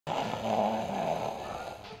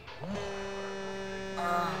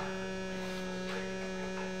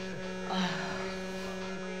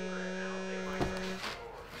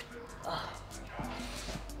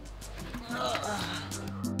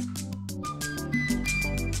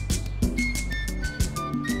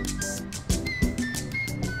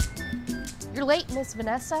You're late, Miss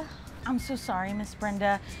Vanessa. I'm so sorry, Miss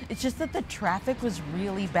Brenda. It's just that the traffic was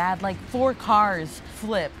really bad. Like 4 cars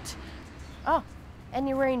flipped. Oh, and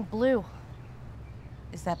you're wearing blue.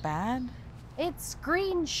 Is that bad? It's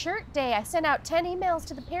Green Shirt Day. I sent out 10 emails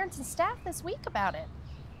to the parents and staff this week about it.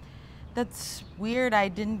 That's weird. I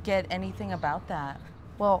didn't get anything about that.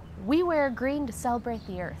 Well, we wear green to celebrate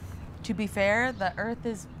the Earth. To be fair, the Earth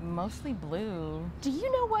is mostly blue. Do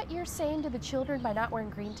you know what you're saying to the children by not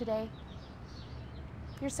wearing green today?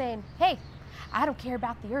 You're saying, hey, I don't care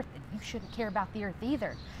about the Earth, and you shouldn't care about the Earth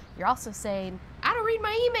either. You're also saying, I don't read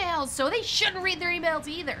my emails, so they shouldn't read their emails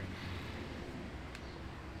either.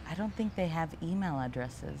 I don't think they have email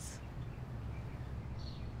addresses.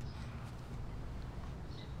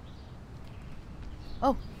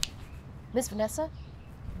 Oh, Miss Vanessa,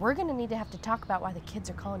 we're gonna need to have to talk about why the kids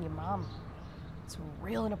are calling you Mom. It's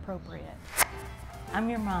real inappropriate. I'm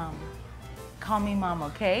your mom. Call me Mom,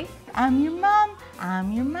 okay? I'm your mom.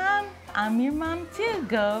 I'm your mom. I'm your mom too.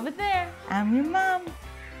 Go over there. I'm your mom.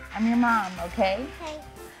 I'm your mom, okay? Okay.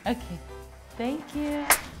 Okay. Thank you.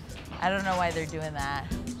 I don't know why they're doing that.